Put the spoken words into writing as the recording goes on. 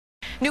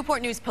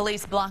Newport News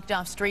police blocked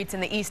off streets in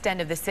the east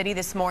end of the city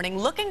this morning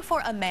looking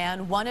for a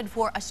man wanted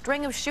for a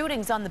string of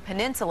shootings on the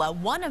peninsula,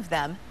 one of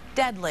them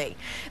deadly.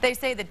 They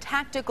say the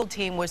tactical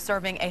team was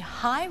serving a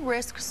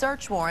high-risk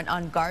search warrant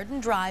on Garden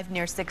Drive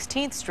near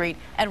 16th Street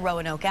and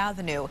Roanoke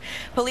Avenue.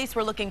 Police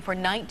were looking for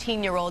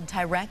 19-year-old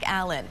Tyrek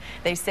Allen.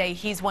 They say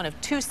he's one of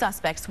two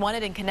suspects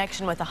wanted in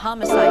connection with a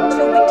homicide 2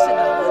 weeks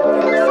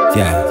ago.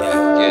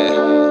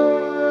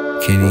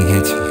 Kenny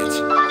Henchmen.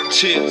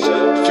 Chips,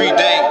 free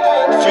Dane,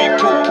 free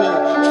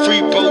poo-poo,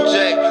 free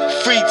Bojack,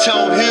 free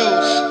Tone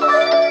Hills.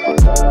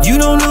 You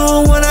don't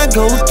know what I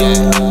go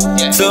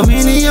through. So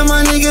many of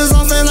my niggas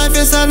lost their life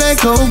inside that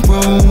cold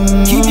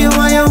room. Keep your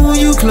eye on who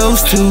you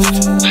close to.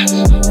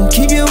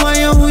 Keep your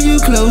eye on who you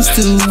close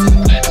to.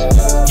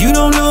 You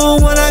don't know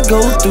what I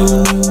go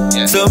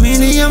through. So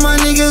many of my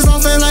niggas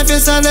lost their life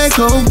inside that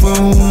cold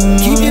room.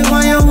 Keep your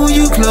eye on who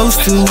you close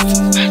to.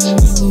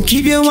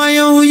 Keep your eye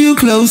on who you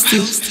close to.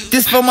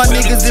 This for my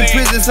niggas in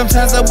prison,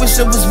 sometimes I wish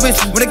I was rich.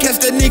 When I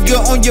catch that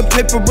nigga on your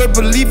paperwork,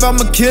 believe I'm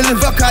a killer.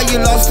 Fuck how you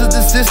lost to the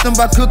system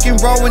by cooking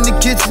raw in the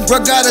kitchen.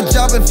 Bro got a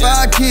job and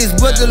 5 kids,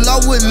 but the law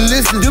wouldn't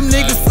listen. Them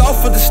niggas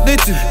soft for the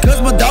snitching,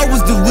 cause my dog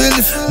was the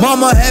realest.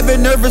 Mama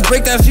having nervous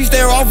breakdown, she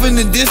stare off in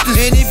the distance.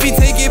 And if he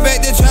take it back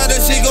to try, that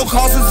shit gon'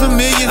 cost us $1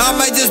 million. I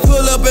might just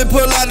pull up and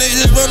pull out and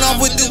just run off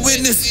with the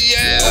witness.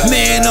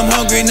 Man, I'm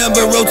hungry,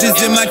 number roaches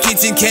in my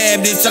kitchen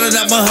cabinet. Shouting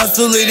out my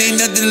hustle, it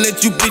ain't nothing to let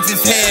you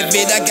bitches have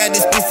it. I got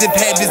expensive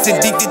habits,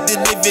 addicted to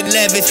living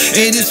lavish.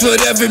 And it's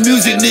whatever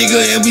music,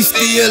 nigga, and we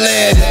still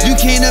at it. You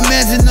can't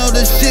imagine all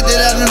the shit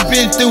that I done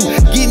been through.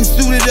 Getting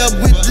suited up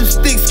with the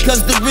sticks,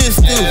 cause the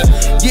wrist do.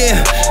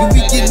 Yeah,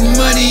 we getting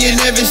money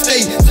in every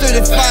state.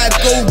 Certified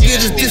gold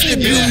getters,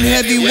 distributing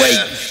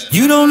heavyweight.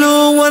 You don't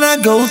know what I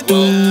go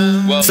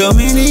through. So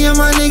many of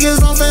my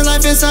niggas lost their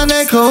life inside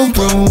that cold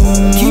room.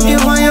 Keep your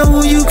eye on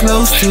who you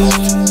close to.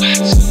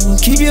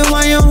 Keep your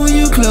eye on who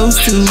you close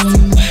to.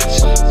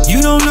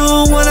 You don't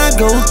know what I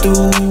go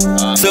through.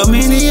 So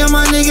many of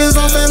my niggas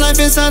lost their life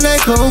inside that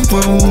cold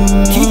room.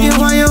 Keep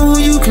your eye on who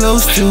you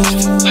close to.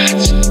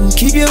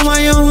 Keep your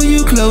eye on who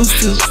you close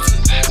to.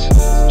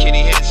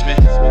 Kenny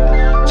Henchmen,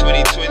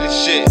 2020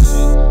 shit.